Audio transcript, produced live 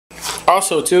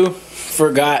Also, too,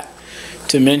 forgot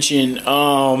to mention,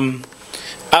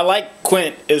 I like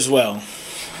Quint as well.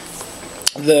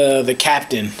 The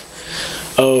captain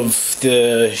of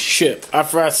the ship.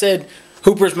 I said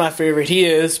Hooper's my favorite. He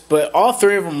is, but all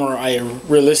three of them are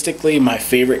realistically my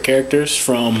favorite characters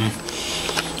from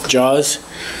Jaws.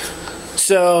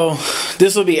 So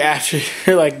this will be after,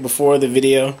 like before the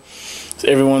video. So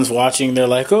everyone's watching. They're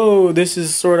like, "Oh, this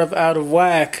is sort of out of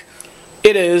whack."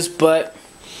 It is, but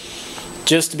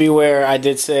just to be aware, I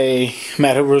did say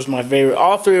Matt Hooper was my favorite.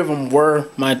 All three of them were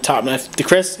my top.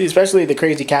 Especially the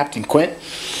crazy Captain Quint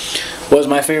was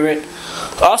my favorite.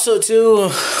 Also, too,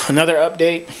 another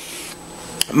update.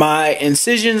 My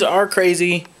incisions are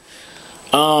crazy.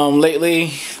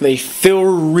 Lately, they feel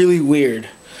really weird.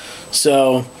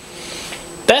 So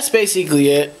that's basically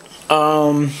it.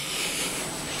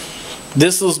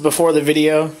 This was before the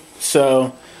video,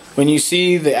 so when you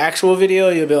see the actual video,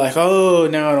 you'll be like, oh,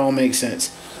 now it all makes sense.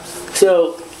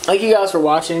 So, thank you guys for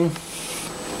watching.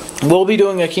 We'll be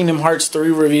doing a Kingdom Hearts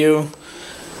 3 review.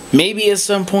 Maybe at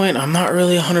some point. I'm not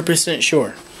really 100%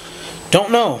 sure.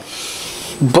 Don't know.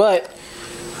 But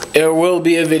there will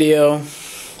be a video.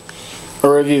 A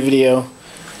review video.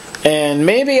 And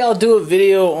maybe I'll do a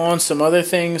video on some other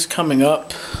things coming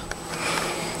up.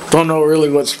 Don't know really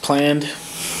what's planned.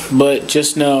 But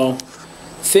just know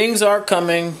things are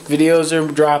coming. Videos are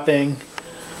dropping.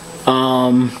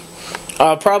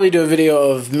 I'll probably do a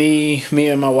video of me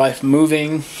and my wife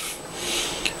moving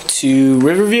to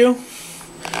Riverview.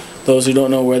 Those who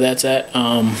don't know where that's at,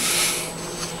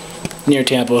 near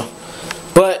Tampa.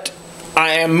 But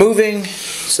I am moving,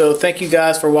 so thank you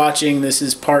guys for watching. This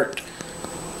is part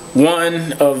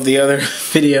 1 of the other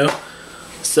video.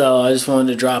 So I just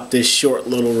wanted to drop this short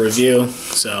little review.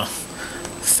 So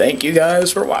thank you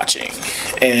guys for watching.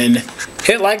 And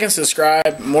hit like and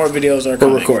subscribe. More videos are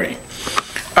coming. We're recording.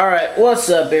 Alright, what's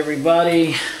up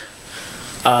everybody?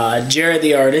 Jared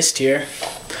the Artist here.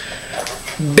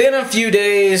 Been a few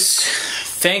days.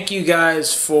 Thank you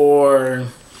guys for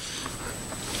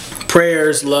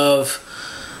prayers, love.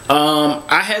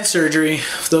 I had surgery.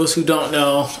 For those who don't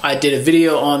know, I did a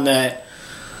video on that.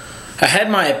 I had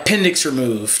my appendix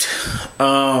removed.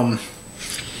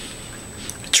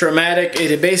 Traumatic.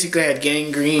 It basically had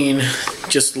gangrene.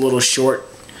 Just a little short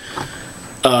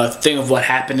thing of what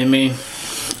happened to me.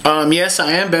 Yes,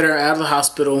 I am better, out of the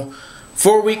hospital.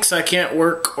 4 weeks I can't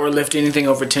work or lift anything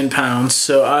over 10 pounds.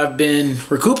 So I've been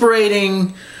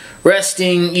recuperating,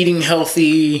 resting, eating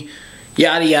healthy,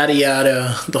 yada yada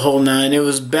yada, the whole 9. It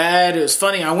was bad. It was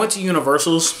funny. I went to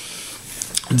Universal's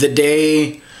the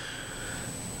day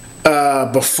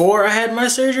before I had my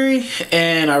surgery,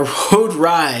 and I rode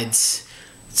rides.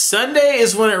 Sunday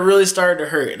is when it really started to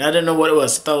hurt, and I didn't know what it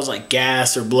was. I thought it was like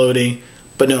gas or bloating,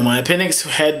 but no, my appendix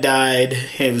had died.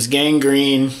 It was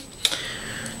gangrene.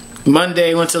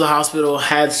 Monday, went to the hospital,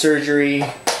 had surgery,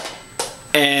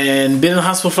 and been in the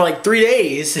hospital for like 3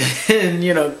 days, and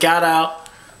you know, got out.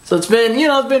 So it's been, you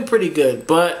know, it's been pretty good.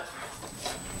 But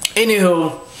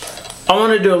anywho, I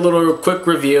want to do a little quick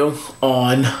review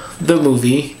on the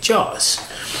movie Jaws.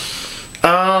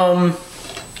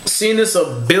 Seen this a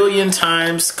billion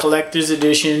times, collector's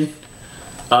edition.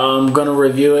 I'm gonna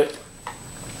review it.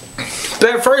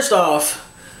 But first off,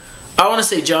 I want to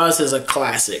say Jaws is a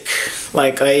classic,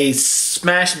 like a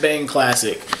smash bang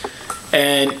classic.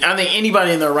 And I think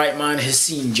anybody in their right mind has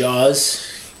seen Jaws,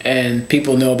 and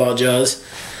people know about Jaws.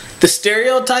 The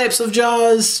stereotypes of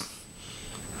Jaws,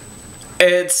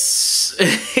 it's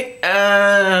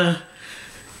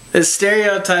the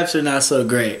stereotypes are not so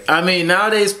great. I mean,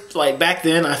 nowadays, like back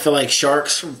then, I feel like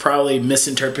sharks were probably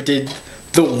misinterpreted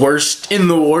in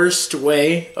the worst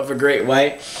way of a great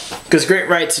white, because great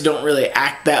whites don't really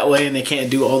act that way, and they can't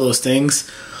do all those things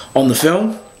on the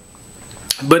film.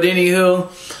 But anywho,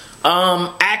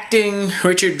 acting,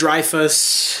 Richard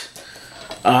Dreyfuss,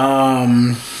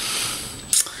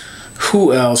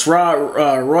 who else?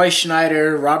 Roy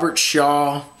Schneider, Robert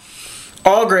Shaw,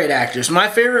 all great actors. My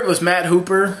favorite was Matt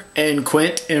Hooper and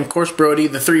Quint, and of course Brody.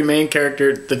 The three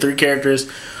characters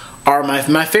are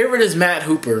my favorite is Matt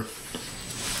Hooper.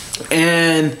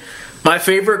 And my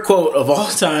favorite quote of all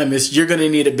time is, "You're gonna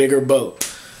need a bigger boat."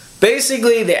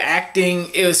 Basically, the acting,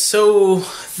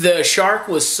 the shark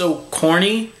was so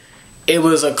corny, it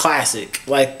was a classic.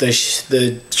 Like the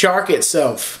shark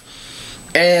itself.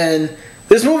 And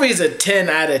this movie is a 10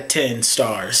 out of 10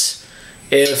 stars.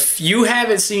 If you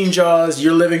haven't seen Jaws,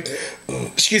 you're living,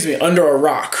 under a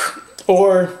rock.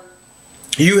 Or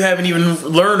you haven't even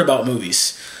learned about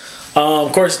movies.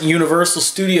 Of course, Universal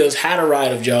Studios had a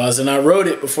ride of Jaws, and I rode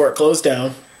it before it closed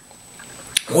down.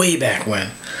 Way back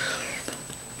when.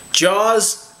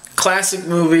 Jaws, classic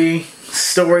movie,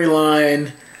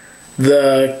 storyline,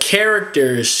 the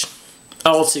characters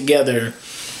all together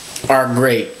are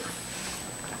great.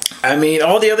 I mean,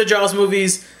 all the other Jaws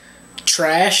movies,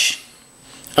 trash.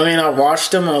 I mean, I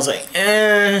watched them and I was like,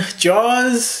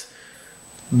 Jaws,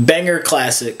 banger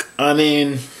classic. I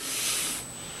mean,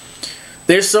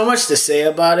 there's so much to say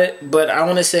about it, but I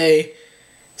want to say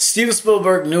Steven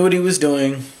Spielberg knew what he was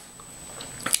doing.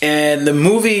 And the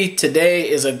movie today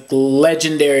is a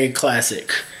legendary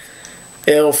classic.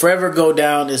 It'll forever go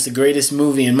down as the greatest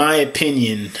movie, in my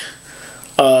opinion,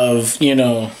 of, you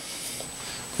know,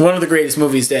 one of the greatest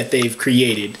movies that they've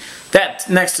created. That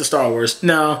next to Star Wars.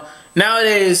 Now,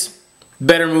 nowadays,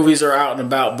 better movies are out and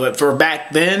about, but for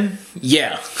back then,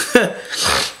 yeah.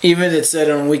 Even it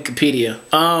said on Wikipedia.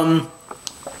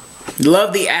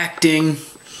 Love the acting.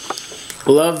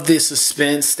 Love the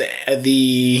suspense.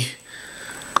 A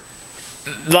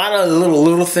lot of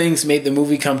little things made the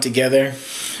movie come together.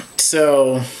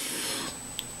 So,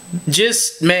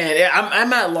 just, man,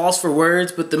 I'm at loss for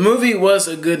words, but the movie was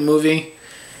a good movie.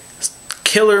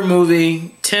 Killer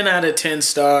movie, 10 out of 10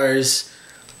 stars.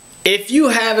 If you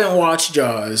haven't watched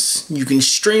Jaws, you can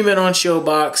stream it on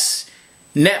Showbox.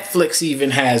 Netflix even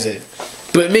has it.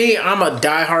 But me, I'm a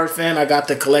diehard fan. I got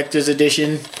the collector's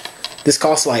edition. This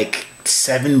costs like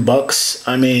 $7.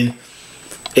 I mean,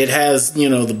 it has, you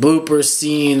know, the bloopers,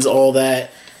 scenes, all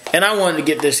that. And I wanted to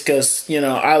get this because, you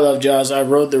know, I love Jaws. I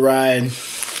rode the ride.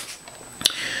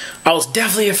 I was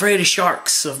definitely afraid of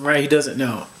sharks. So, right, he doesn't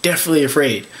know. Definitely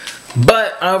afraid.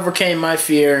 But I overcame my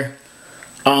fear.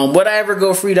 Would I ever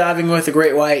go free diving with a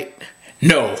great white?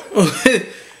 No.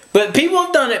 But people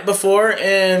have done it before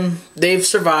and they've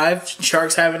survived.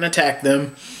 Sharks haven't attacked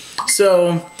them.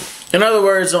 So, in other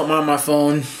words, don't mind my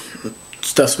phone.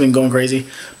 Stuff's been going crazy.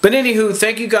 But anywho,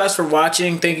 thank you guys for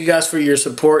watching. Thank you guys for your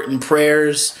support and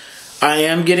prayers. I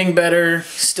am getting better.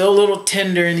 Still a little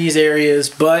tender in these areas,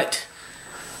 but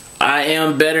I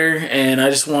am better. And I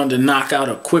just wanted to knock out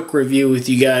a quick review with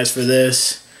you guys for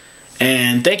this.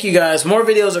 And thank you guys. More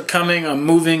videos are coming. I'm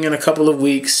moving in a couple of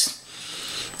weeks.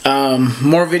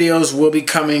 More videos will be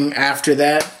coming after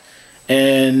that.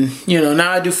 And, you know,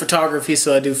 now I do photography,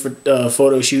 so I do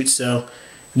photo shoots. So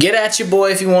get at your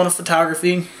boy if you want a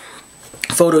photography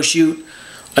photo shoot.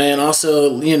 And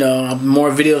also, you know,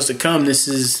 more videos to come. This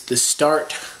is the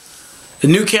start. The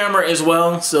new camera as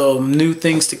well, so new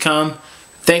things to come.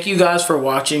 Thank you guys for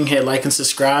watching. Hit like and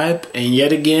subscribe. And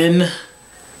yet again,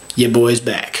 your boy's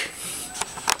back.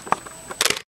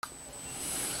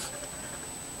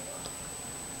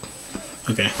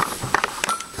 Okay.